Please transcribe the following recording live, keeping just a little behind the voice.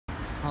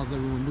How's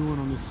everyone doing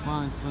on this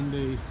fine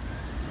Sunday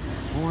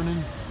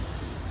morning?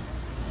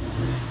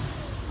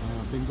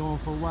 I've been going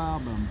for a while,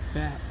 but I'm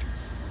back.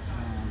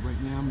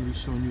 Right now I'm going to be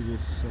showing you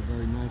this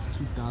very nice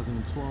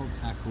 2012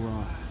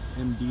 Acura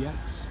MDX.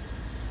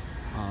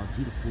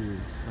 Beautiful,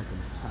 it's like a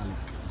metallic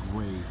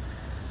gray,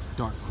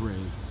 dark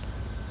gray,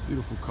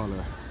 beautiful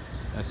color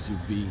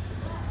SUV.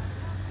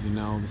 You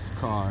know, this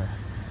car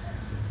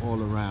is an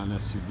all-around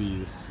SUV.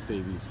 This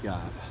baby's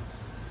got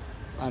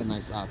a lot of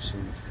nice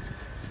options.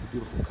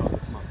 Beautiful color.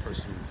 It's my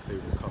personal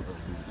favorite color of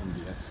these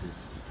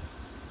MDXs.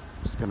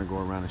 I'm just gonna go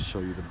around and show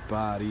you the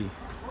body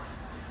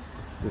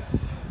of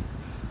this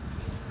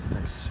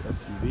nice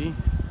SUV.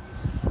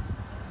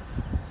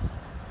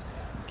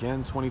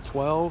 Again,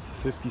 2012,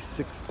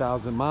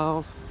 56,000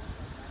 miles.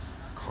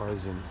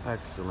 Car's in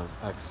excellent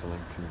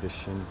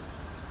condition.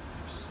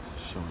 Just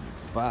showing you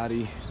the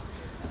body.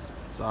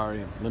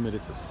 Sorry, I'm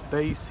limited to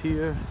space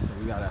here, so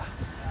we gotta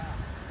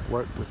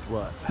work with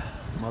what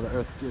Mother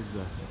Earth gives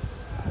us.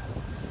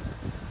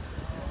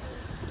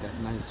 That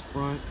nice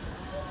front.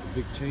 It's a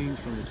big change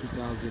from the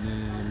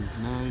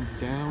 2009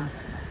 down.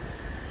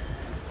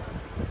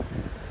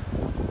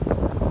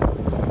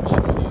 Show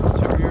you the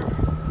interior.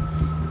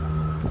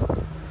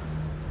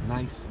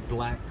 Nice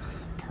black,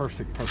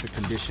 perfect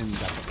condition. You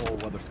got the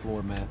all-weather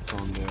floor mats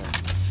on there,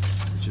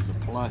 which is a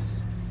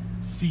plus.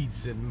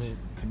 Seats in mint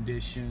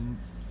condition.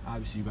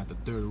 Obviously, you got the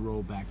third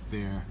row back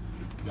there.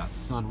 You got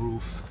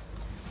sunroof.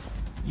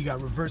 You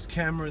got reverse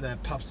camera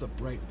that pops up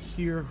right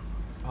here.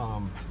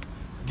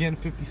 Again,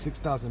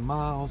 56,000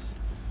 miles.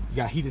 You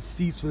got heated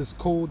seats for this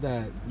cold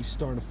that we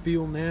starting to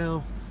feel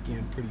now. It's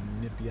getting pretty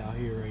nippy out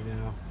here right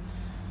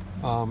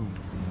now.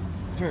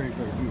 Very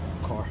beautiful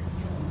car.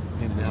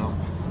 In and out.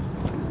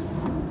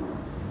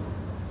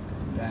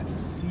 Back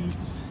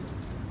seats.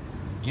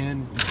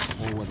 Again,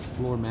 all weather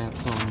floor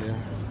mats on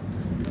there.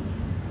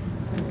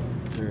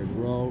 Third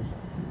row.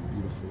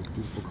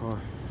 Beautiful car.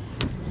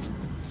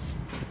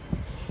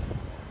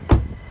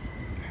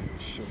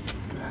 Show you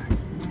the back.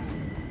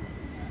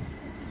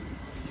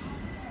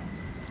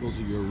 Those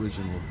are your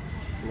original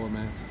floor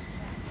mats.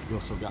 You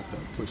also got the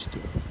push to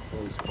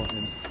close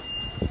button,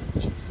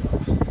 which is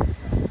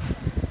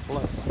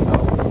plus. You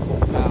know, it's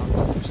cold now.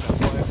 Just push that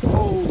button.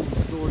 Oh,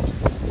 the door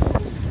just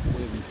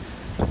waving.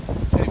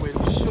 Anyway,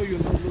 let me show you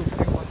another little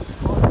thing about this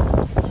car.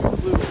 It's a cute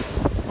little.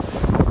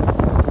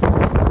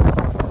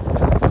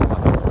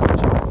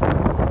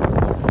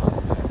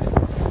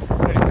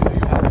 Anyway, there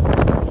you have it.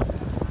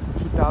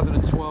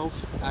 2012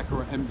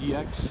 Acura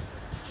MDX.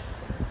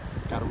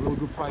 Got a real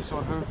good price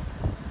on her.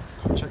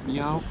 Come check me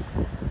out,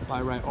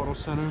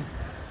 BuyRightAutoCenter.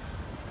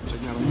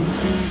 Check me out on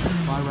YouTube,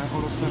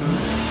 BuyRightAutoCenter.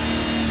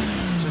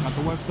 Check out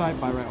the website,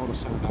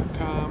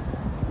 BuyRightAutoCenter.com.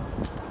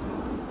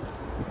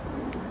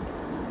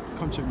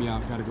 Come check me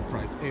out, got a good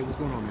price. Hey, what's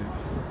going on,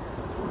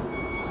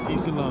 man?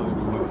 Peace and love,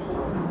 everyone.